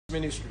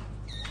ministry.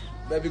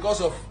 But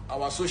because of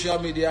our social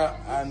media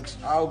and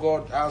how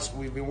God has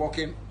we've been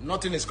working,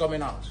 nothing is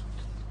coming out.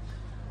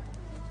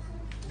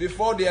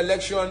 Before the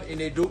election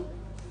in Edo,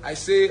 I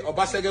say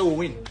Obasege will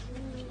win.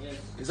 Yes.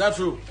 Is that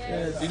true?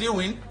 Yes. Did he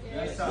win?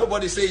 Yes,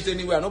 nobody say it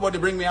anywhere. Nobody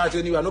bring me out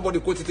anywhere. Nobody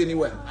quote it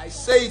anywhere. I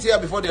say it here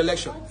before the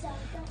election.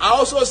 I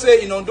also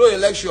say in Ondo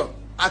election,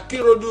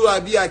 Akerodu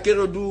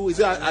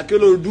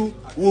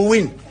will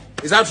win.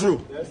 Is that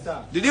true? Yes,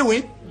 sir. Did he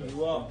win? He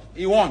won.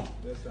 He won.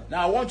 Yes, sir.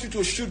 Now I want you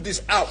to shoot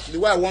this out the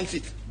way I want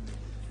it.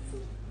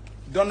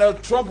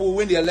 Donald Trump will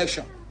win the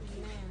election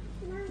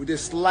with a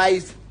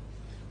slight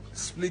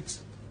split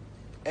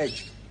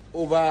edge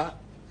over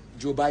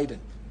Joe Biden.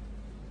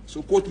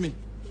 So quote me.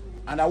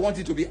 And I want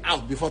it to be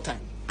out before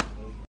time.